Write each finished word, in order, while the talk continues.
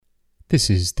This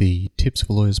is the Tips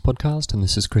for Lawyers podcast, and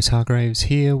this is Chris Hargraves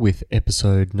here with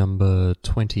episode number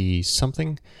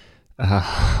 20-something.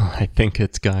 I think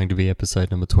it's going to be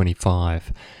episode number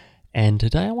 25. And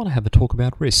today I want to have a talk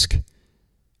about risk,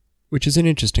 which is an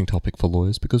interesting topic for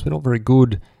lawyers because we're not very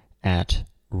good at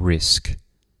risk.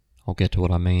 I'll get to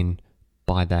what I mean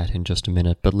by that in just a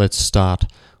minute, but let's start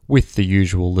with the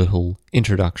usual little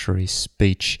introductory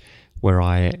speech where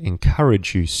I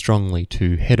encourage you strongly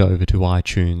to head over to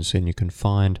iTunes, and you can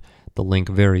find the link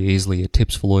very easily at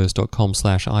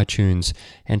tipsforlawyers.com/iTunes,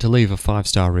 and to leave a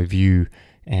 5-star review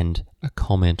and a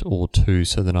comment or two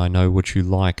so that I know what you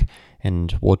like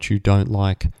and what you don't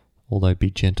like, although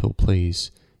be gentle please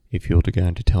if you're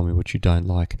going to tell me what you don't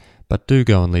like. But do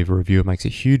go and leave a review. It makes a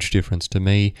huge difference to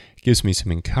me. It gives me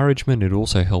some encouragement. It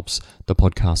also helps the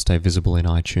podcast stay visible in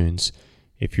iTunes.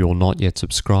 If you're not yet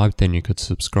subscribed, then you could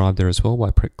subscribe there as well by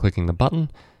clicking the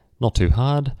button. Not too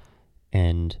hard.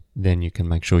 And then you can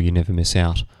make sure you never miss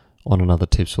out on another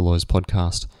Tips for Lawyers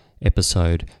podcast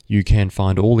episode. You can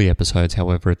find all the episodes,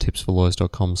 however, at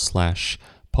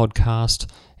tipsforlawyers.com/podcast.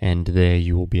 And there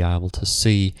you will be able to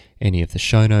see any of the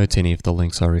show notes, any of the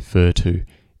links I refer to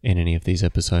in any of these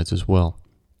episodes as well.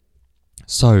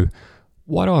 So,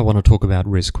 why do I want to talk about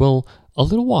risk? Well, a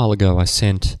little while ago I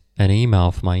sent an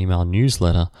email for my email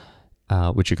newsletter,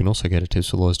 which you can also get at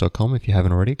tipsforlawyers.com. If you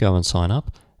haven't already, go and sign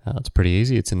up. It's pretty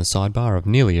easy. It's in the sidebar of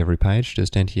nearly every page.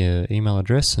 Just enter your email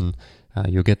address and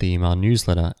you'll get the email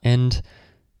newsletter. And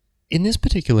in this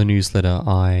particular newsletter,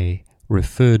 I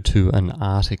referred to an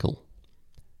article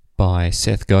by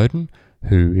Seth Godin,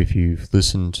 who, if you've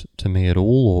listened to me at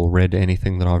all or read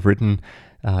anything that I've written,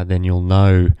 then you'll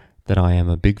know that I am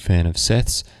a big fan of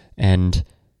Seth's. And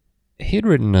he had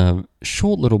written a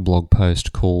short little blog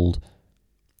post called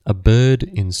 "A Bird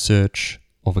in Search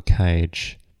of a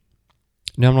Cage."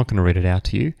 Now, I'm not going to read it out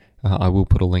to you. I will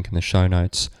put a link in the show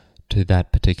notes to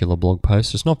that particular blog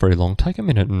post. It's not very long. Take a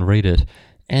minute and read it.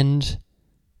 And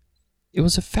it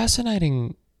was a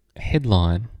fascinating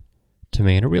headline to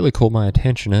me, and it really caught my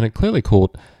attention, and it clearly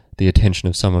caught the attention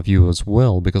of some of you as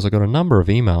well, because I got a number of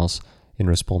emails in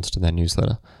response to that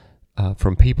newsletter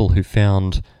from people who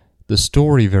found the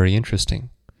story very interesting.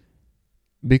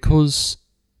 Because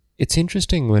it's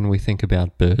interesting when we think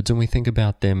about birds and we think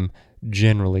about them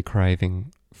generally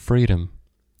craving freedom.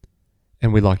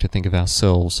 And we like to think of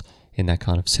ourselves in that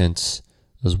kind of sense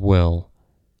as well,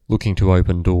 looking to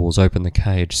open doors, open the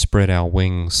cage, spread our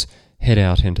wings, head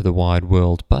out into the wide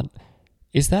world. But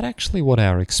is that actually what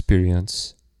our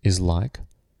experience is like?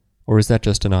 Or is that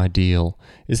just an ideal?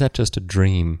 Is that just a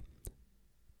dream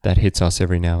that hits us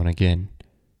every now and again,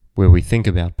 where we think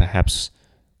about perhaps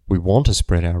we want to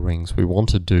spread our wings, we want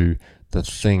to do the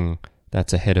thing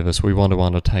that's ahead of us, we want to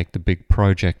undertake the big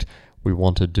project, we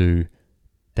want to do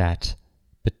that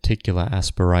particular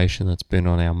aspiration that's been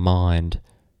on our mind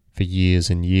for years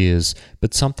and years,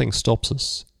 but something stops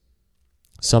us.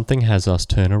 Something has us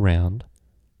turn around,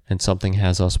 and something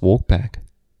has us walk back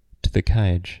to the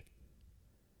cage.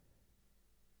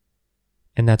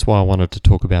 And that's why I wanted to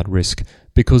talk about risk,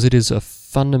 because it is a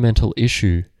fundamental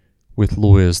issue with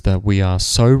lawyers that we are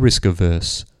so risk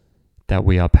averse that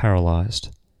we are paralyzed.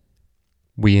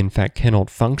 We in fact cannot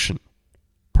function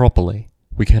properly.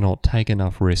 We cannot take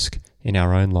enough risk in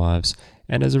our own lives,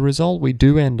 and as a result we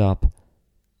do end up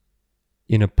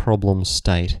in a problem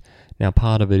state. Now,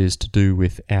 part of it is to do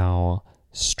with our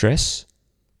stress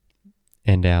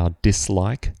and our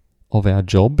dislike of our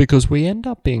job, because we end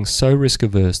up being so risk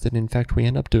averse that in fact we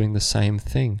end up doing the same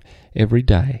thing every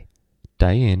day,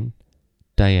 day in,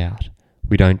 day out.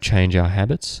 We don't change our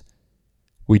habits.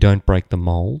 We don't break the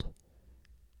mold.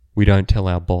 We don't tell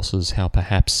our bosses how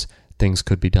perhaps things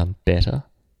could be done better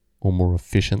or more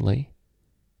efficiently,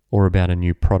 or about a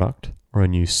new product or a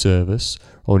new service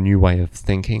or a new way of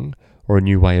thinking or a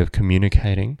new way of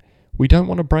communicating. We don't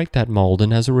want to break that mold,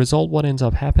 and as a result, what ends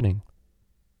up happening?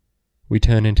 We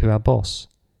turn into our boss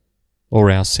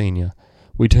or our senior.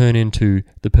 We turn into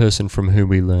the person from whom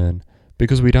we learn,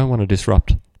 because we don't want to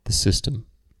disrupt the system.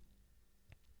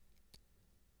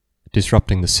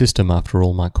 Disrupting the system, after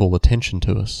all, might call attention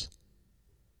to us.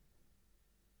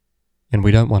 And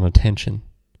we don't want attention.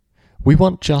 We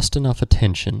want just enough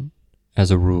attention,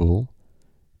 as a rule,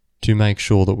 to make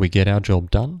sure that we get our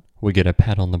job done, we get a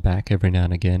pat on the back every now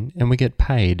and again, and we get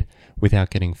paid without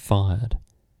getting fired.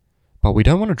 But we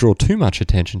don't want to draw too much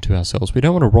attention to ourselves. We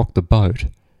don't want to rock the boat.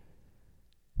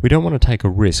 We don't want to take a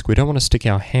risk. We don't want to stick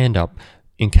our hand up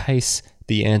in case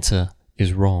the answer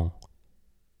is wrong.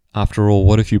 After all,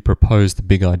 what if you propose the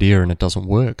big idea and it doesn't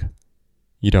work?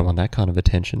 You don't want that kind of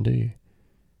attention, do you?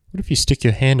 What if you stick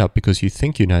your hand up because you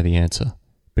think you know the answer,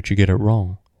 but you get it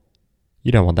wrong?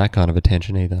 You don't want that kind of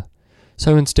attention either.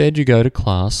 So instead you go to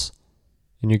class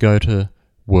and you go to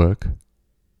work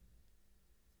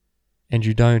and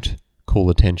you don't call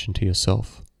attention to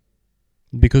yourself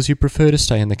because you prefer to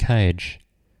stay in the cage.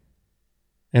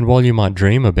 And while you might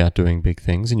dream about doing big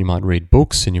things and you might read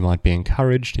books and you might be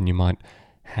encouraged and you might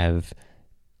have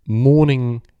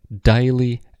morning,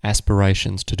 daily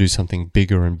aspirations to do something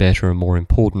bigger and better and more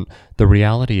important, the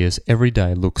reality is every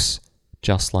day looks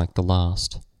just like the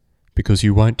last because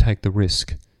you won't take the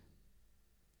risk.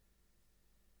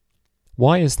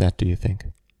 Why is that, do you think?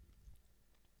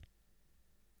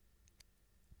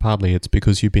 Partly it's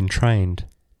because you've been trained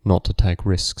not to take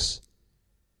risks.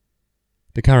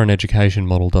 The current education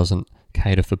model doesn't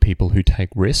cater for people who take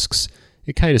risks,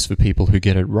 it caters for people who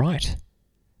get it right.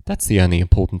 That's the only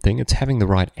important thing. It's having the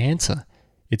right answer.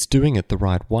 It's doing it the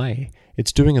right way.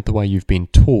 It's doing it the way you've been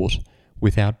taught,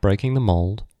 without breaking the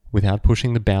mold, without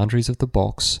pushing the boundaries of the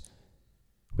box,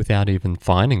 without even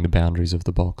finding the boundaries of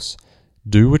the box.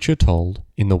 Do what you're told,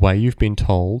 in the way you've been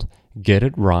told, get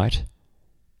it right,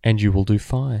 and you will do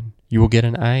fine. You will get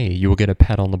an A, you will get a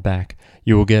pat on the back,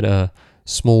 you will get a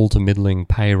small to middling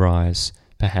pay rise,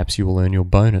 perhaps you will earn your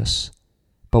bonus.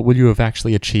 But will you have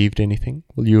actually achieved anything?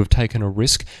 Will you have taken a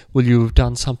risk? Will you have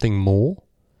done something more?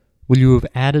 Will you have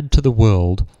added to the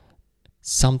world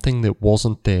something that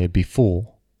wasn't there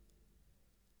before?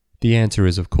 The answer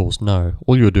is, of course, no.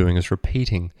 All you're doing is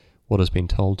repeating what has been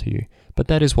told to you. But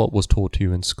that is what was taught to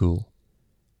you in school.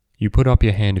 You put up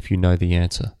your hand if you know the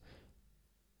answer.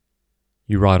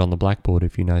 You write on the blackboard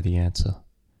if you know the answer.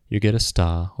 You get a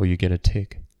star or you get a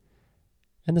tick.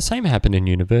 And the same happened in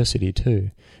university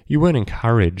too. You weren't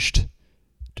encouraged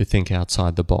to think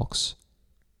outside the box.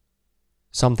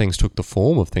 Some things took the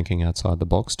form of thinking outside the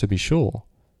box, to be sure.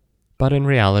 But in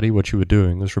reality, what you were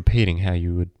doing was repeating how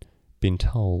you had been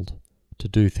told to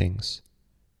do things.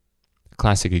 A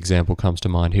classic example comes to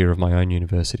mind here of my own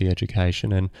university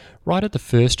education, and right at the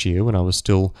first year, when I was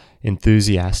still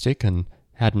enthusiastic and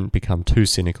hadn't become too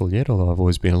cynical yet, although I've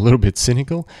always been a little bit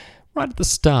cynical, right at the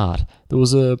start, there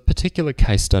was a particular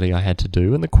case study I had to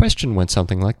do, and the question went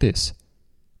something like this.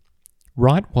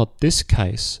 Write what this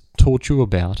case taught you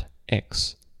about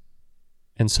X.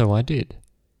 And so I did.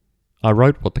 I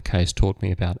wrote what the case taught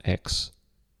me about X.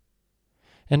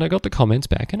 And I got the comments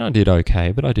back, and I did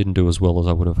okay, but I didn't do as well as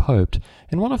I would have hoped.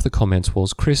 And one of the comments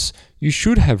was, Chris, you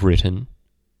should have written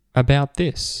about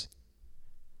this.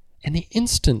 And the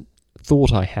instant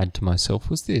thought I had to myself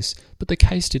was this, but the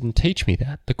case didn't teach me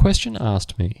that. The question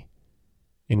asked me,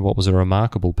 in what was a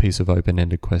remarkable piece of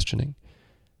open-ended questioning,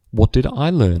 what did I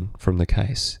learn from the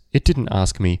case? It didn't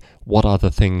ask me what are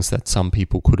the things that some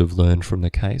people could have learned from the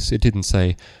case. It didn't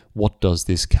say, what does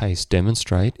this case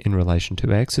demonstrate in relation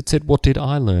to X? It said, what did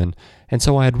I learn? And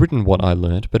so I had written what I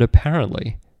learned, but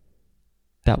apparently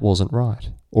that wasn't right,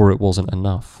 or it wasn't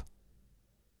enough.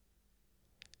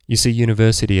 You see,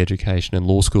 university education and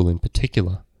law school in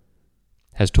particular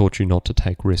has taught you not to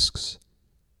take risks.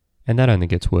 And that only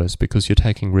gets worse because you're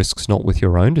taking risks not with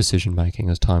your own decision making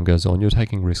as time goes on, you're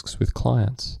taking risks with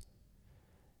clients.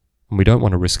 And we don't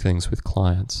want to risk things with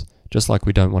clients, just like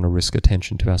we don't want to risk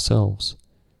attention to ourselves.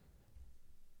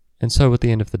 And so at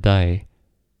the end of the day,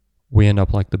 we end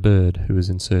up like the bird who is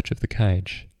in search of the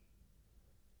cage.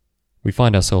 We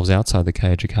find ourselves outside the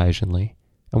cage occasionally,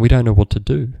 and we don't know what to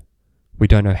do. We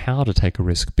don't know how to take a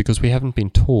risk because we haven't been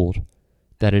taught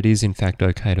that it is in fact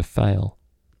okay to fail.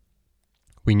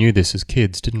 We knew this as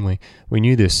kids, didn't we? We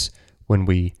knew this when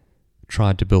we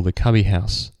tried to build a cubby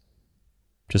house,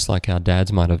 just like our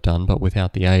dads might have done, but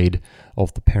without the aid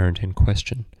of the parent in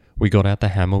question. We got out the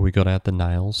hammer, we got out the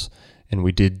nails, and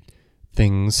we did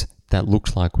things that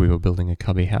looked like we were building a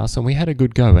cubby house, and we had a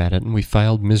good go at it, and we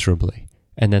failed miserably.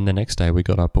 And then the next day we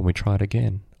got up and we tried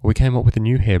again. We came up with a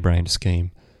new harebrained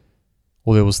scheme.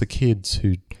 Or there was the kids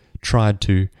who tried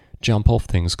to jump off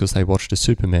things because they watched a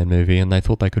Superman movie and they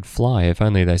thought they could fly if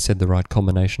only they said the right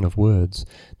combination of words.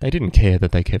 They didn't care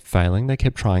that they kept failing, they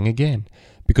kept trying again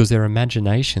because their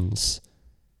imaginations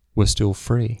were still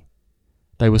free.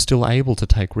 They were still able to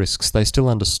take risks. They still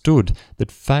understood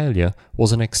that failure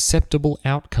was an acceptable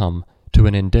outcome to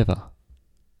an endeavour.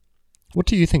 What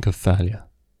do you think of failure?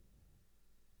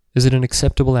 Is it an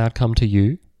acceptable outcome to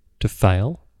you to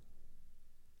fail?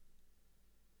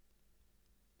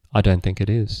 I don't think it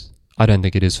is. I don't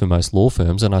think it is for most law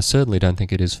firms, and I certainly don't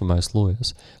think it is for most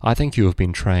lawyers. I think you have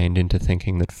been trained into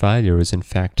thinking that failure is in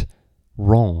fact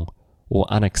wrong or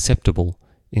unacceptable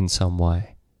in some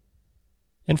way.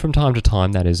 And from time to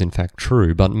time that is in fact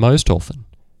true, but most often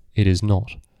it is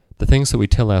not. The things that we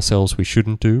tell ourselves we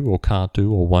shouldn't do or can't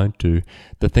do or won't do,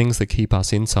 the things that keep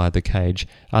us inside the cage,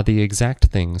 are the exact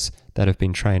things that have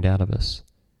been trained out of us.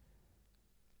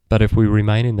 But if we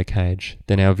remain in the cage,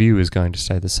 then our view is going to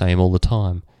stay the same all the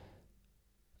time.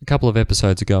 A couple of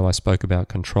episodes ago I spoke about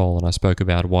control, and I spoke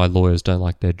about why lawyers don't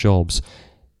like their jobs.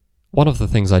 One of the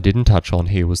things I didn't touch on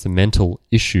here was the mental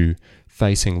issue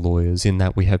facing lawyers, in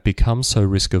that we have become so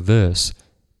risk averse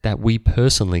that we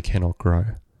personally cannot grow.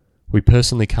 We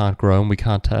personally can't grow and we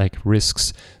can't take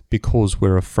risks because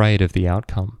we're afraid of the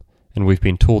outcome, and we've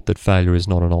been taught that failure is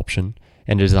not an option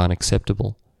and is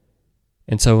unacceptable.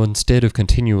 And so instead of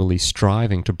continually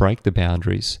striving to break the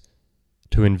boundaries,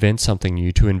 to invent something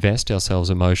new, to invest ourselves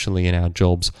emotionally in our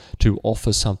jobs, to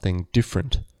offer something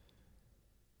different,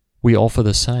 we offer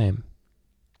the same.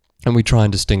 And we try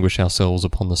and distinguish ourselves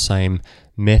upon the same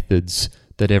methods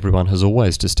that everyone has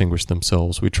always distinguished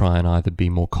themselves. We try and either be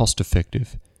more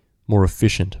cost-effective, more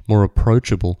efficient, more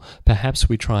approachable. Perhaps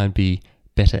we try and be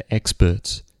better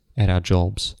experts at our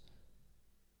jobs.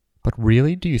 But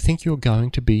really, do you think you're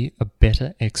going to be a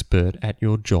better expert at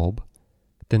your job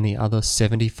than the other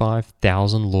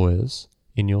 75,000 lawyers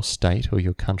in your state or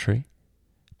your country?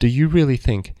 Do you really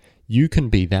think you can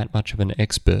be that much of an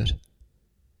expert,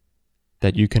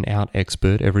 that you can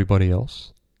out-expert everybody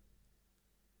else?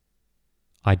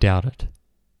 I doubt it.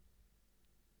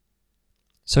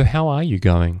 So how are you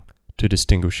going to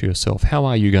distinguish yourself? How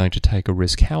are you going to take a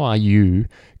risk? How are you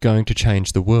going to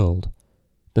change the world?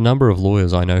 The number of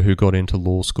lawyers I know who got into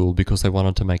law school because they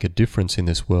wanted to make a difference in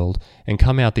this world and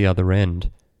come out the other end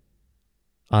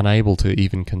unable to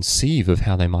even conceive of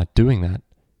how they might doing that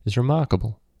is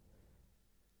remarkable.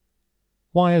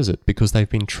 Why is it? Because they've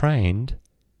been trained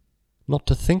not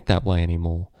to think that way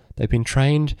anymore. They've been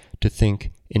trained to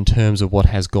think in terms of what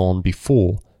has gone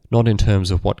before, not in terms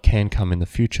of what can come in the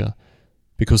future.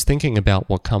 Because thinking about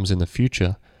what comes in the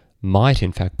future might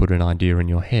in fact put an idea in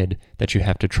your head that you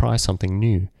have to try something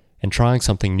new, and trying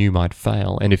something new might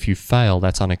fail, and if you fail,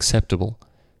 that's unacceptable.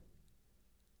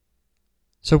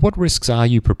 So what risks are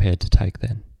you prepared to take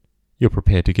then? You're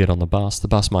prepared to get on the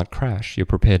bus might crash, you're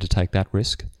prepared to take that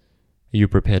risk? Are you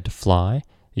prepared to fly? Are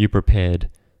you prepared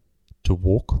to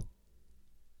walk?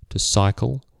 To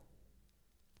cycle?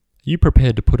 Are you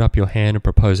prepared to put up your hand and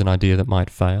propose an idea that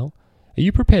might fail? Are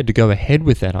you prepared to go ahead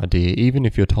with that idea even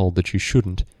if you're told that you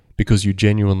shouldn't, because you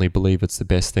genuinely believe it's the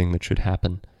best thing that should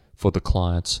happen for the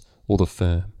clients or the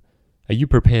firm? Are you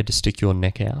prepared to stick your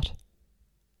neck out?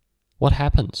 What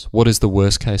happens? What is the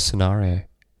worst case scenario?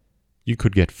 You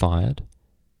could get fired.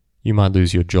 You might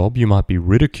lose your job. You might be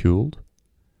ridiculed.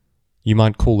 You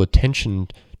might call attention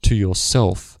to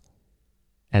yourself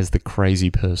as the crazy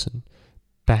person.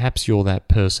 Perhaps you're that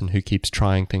person who keeps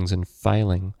trying things and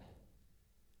failing.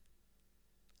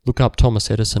 Look up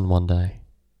Thomas Edison one day.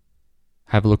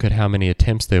 Have a look at how many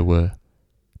attempts there were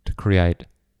to create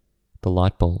the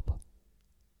light bulb.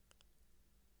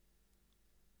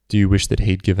 Do you wish that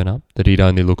he'd given up? That he'd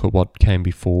only look at what came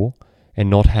before and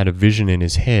not had a vision in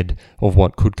his head of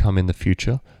what could come in the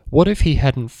future? What if he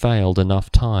hadn't failed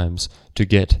enough times to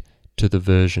get to the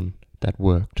version that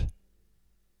worked?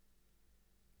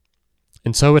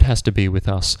 And so it has to be with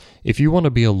us. If you want to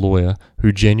be a lawyer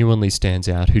who genuinely stands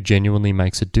out, who genuinely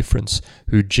makes a difference,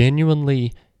 who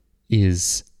genuinely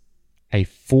is a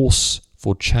force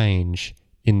for change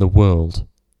in the world,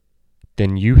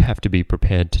 then you have to be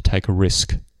prepared to take a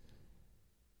risk.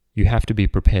 You have to be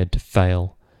prepared to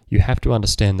fail. You have to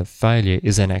understand that failure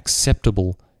is an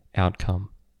acceptable outcome.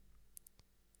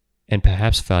 And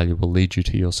perhaps failure will lead you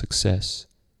to your success.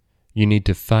 You need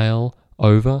to fail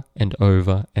over and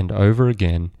over and over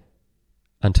again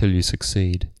until you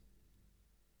succeed.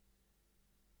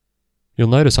 You'll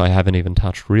notice I haven't even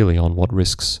touched really on what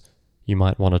risks you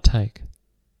might want to take.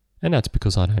 And that's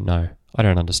because I don't know. I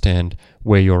don't understand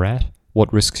where you're at,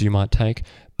 what risks you might take,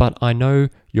 but I know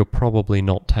you're probably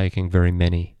not taking very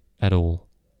many at all.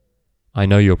 I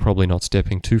know you're probably not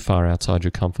stepping too far outside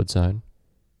your comfort zone.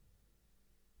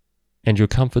 And your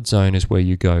comfort zone is where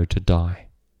you go to die.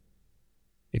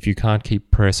 If you can't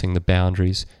keep pressing the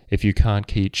boundaries, if you can't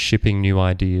keep shipping new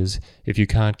ideas, if you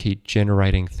can't keep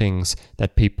generating things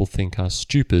that people think are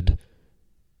stupid,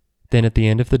 then at the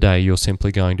end of the day you're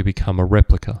simply going to become a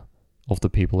replica of the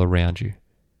people around you.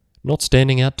 Not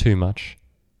standing out too much,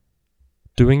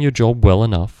 doing your job well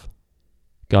enough,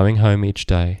 going home each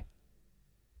day,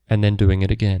 and then doing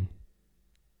it again.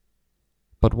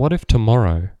 But what if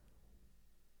tomorrow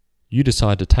you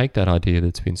decide to take that idea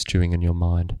that's been stewing in your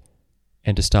mind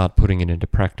and to start putting it into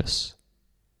practice?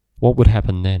 What would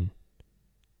happen then?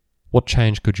 What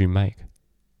change could you make?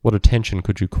 What attention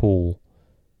could you call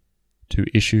to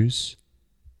issues,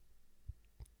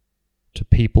 to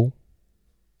people,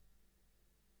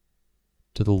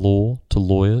 to the law, to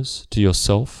lawyers, to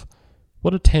yourself?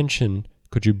 What attention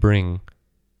could you bring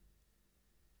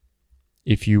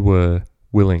if you were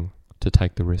willing to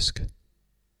take the risk?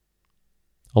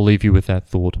 I'll leave you with that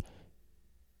thought.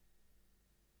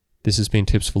 This has been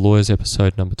Tips for Lawyers,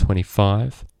 episode number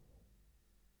 25.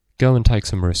 Go and take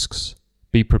some risks.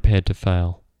 Be prepared to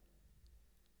fail.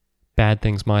 Bad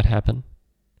things might happen,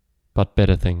 but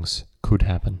better things could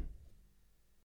happen.